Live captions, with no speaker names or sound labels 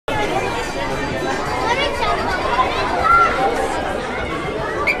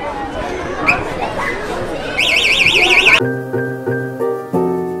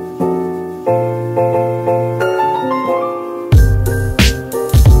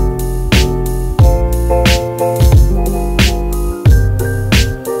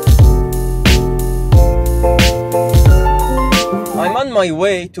my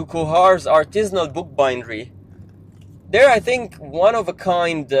way to Kohar's artisanal book bindery. They're, I think,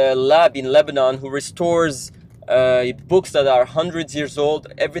 one-of-a-kind lab in Lebanon who restores books that are hundreds years old.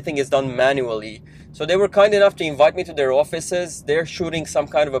 Everything is done manually. So they were kind enough to invite me to their offices. They're shooting some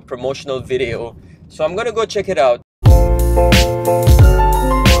kind of a promotional video. So I'm gonna go check it out.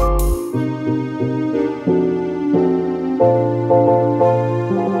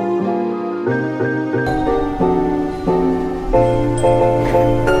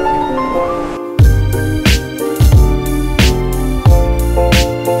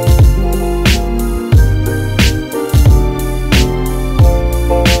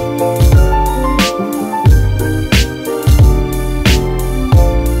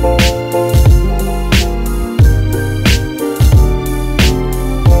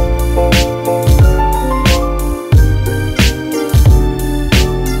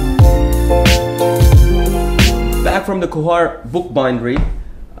 From the Kohar book bindery,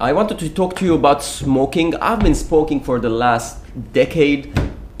 I wanted to talk to you about smoking. I've been smoking for the last decade.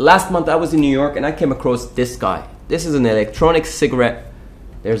 Last month I was in New York and I came across this guy. This is an electronic cigarette.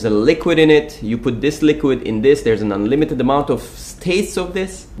 There's a liquid in it. You put this liquid in this. There's an unlimited amount of tastes of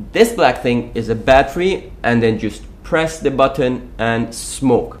this. This black thing is a battery, and then just press the button and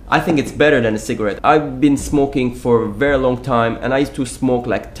smoke. I think it's better than a cigarette. I've been smoking for a very long time, and I used to smoke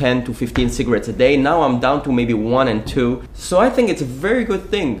like 10 to 15 cigarettes a day. Now I'm down to maybe 1 and 2. So I think it's a very good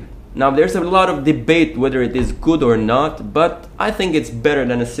thing. Now there's a lot of debate whether it is good or not, but I think it's better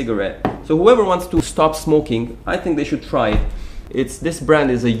than a cigarette. So whoever wants to stop smoking, I think they should try it. This brand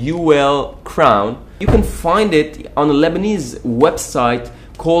is a UL Crown. You can find it on a Lebanese website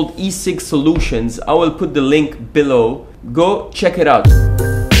called eSig Solutions. I will put the link below. Go check it out.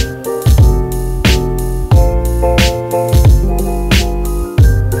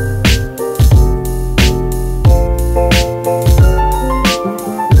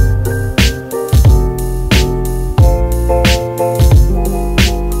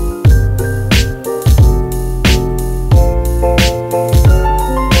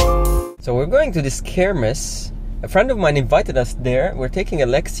 So we're going to this kermes. A friend of mine invited us there. We're taking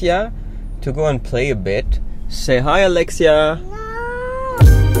Alexia to go and play a bit. Say hi, Alexia.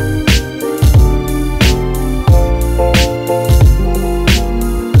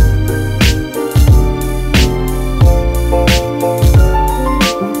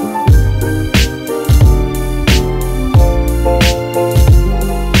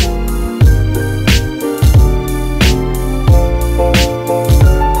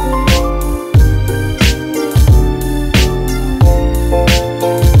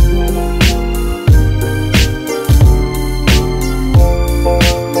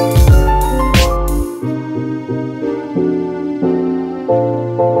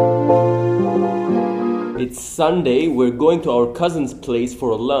 It's Sunday, we're going to our cousin's place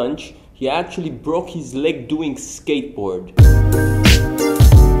for a lunch. He actually broke his leg doing skateboard.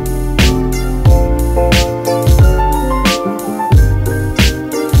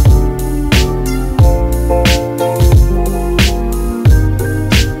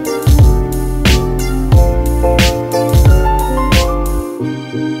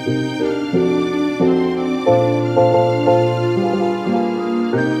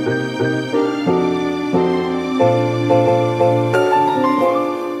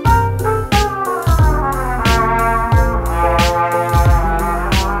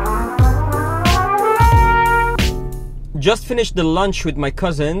 Just finished the lunch with my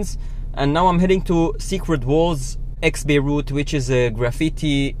cousins, and now I'm heading to Secret Walls X Beirut, which is a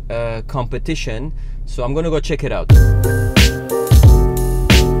graffiti competition. So I'm gonna go check it out.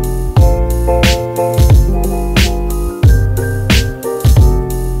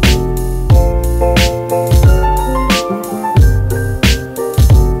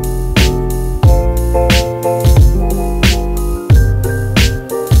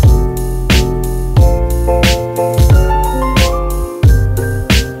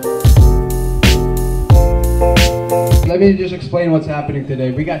 Let me just explain what's happening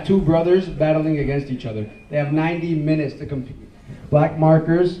today. We got two brothers battling against each other. They have 90 minutes to compete. Black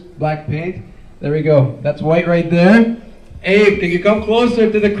markers, black paint. There we go. That's white right there. Abe, can you come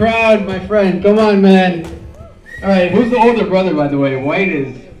closer to the crowd, my friend? Come on, man. All right, who's the older brother, by the way? White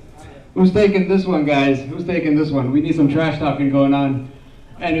is. Who's taking this one, guys? Who's taking this one? We need some trash talking going on.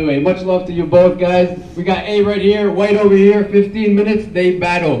 Anyway, much love to you both, guys. We got A right here, White over here. 15 minutes, they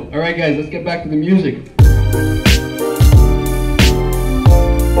battle. All right, guys, let's get back to the music.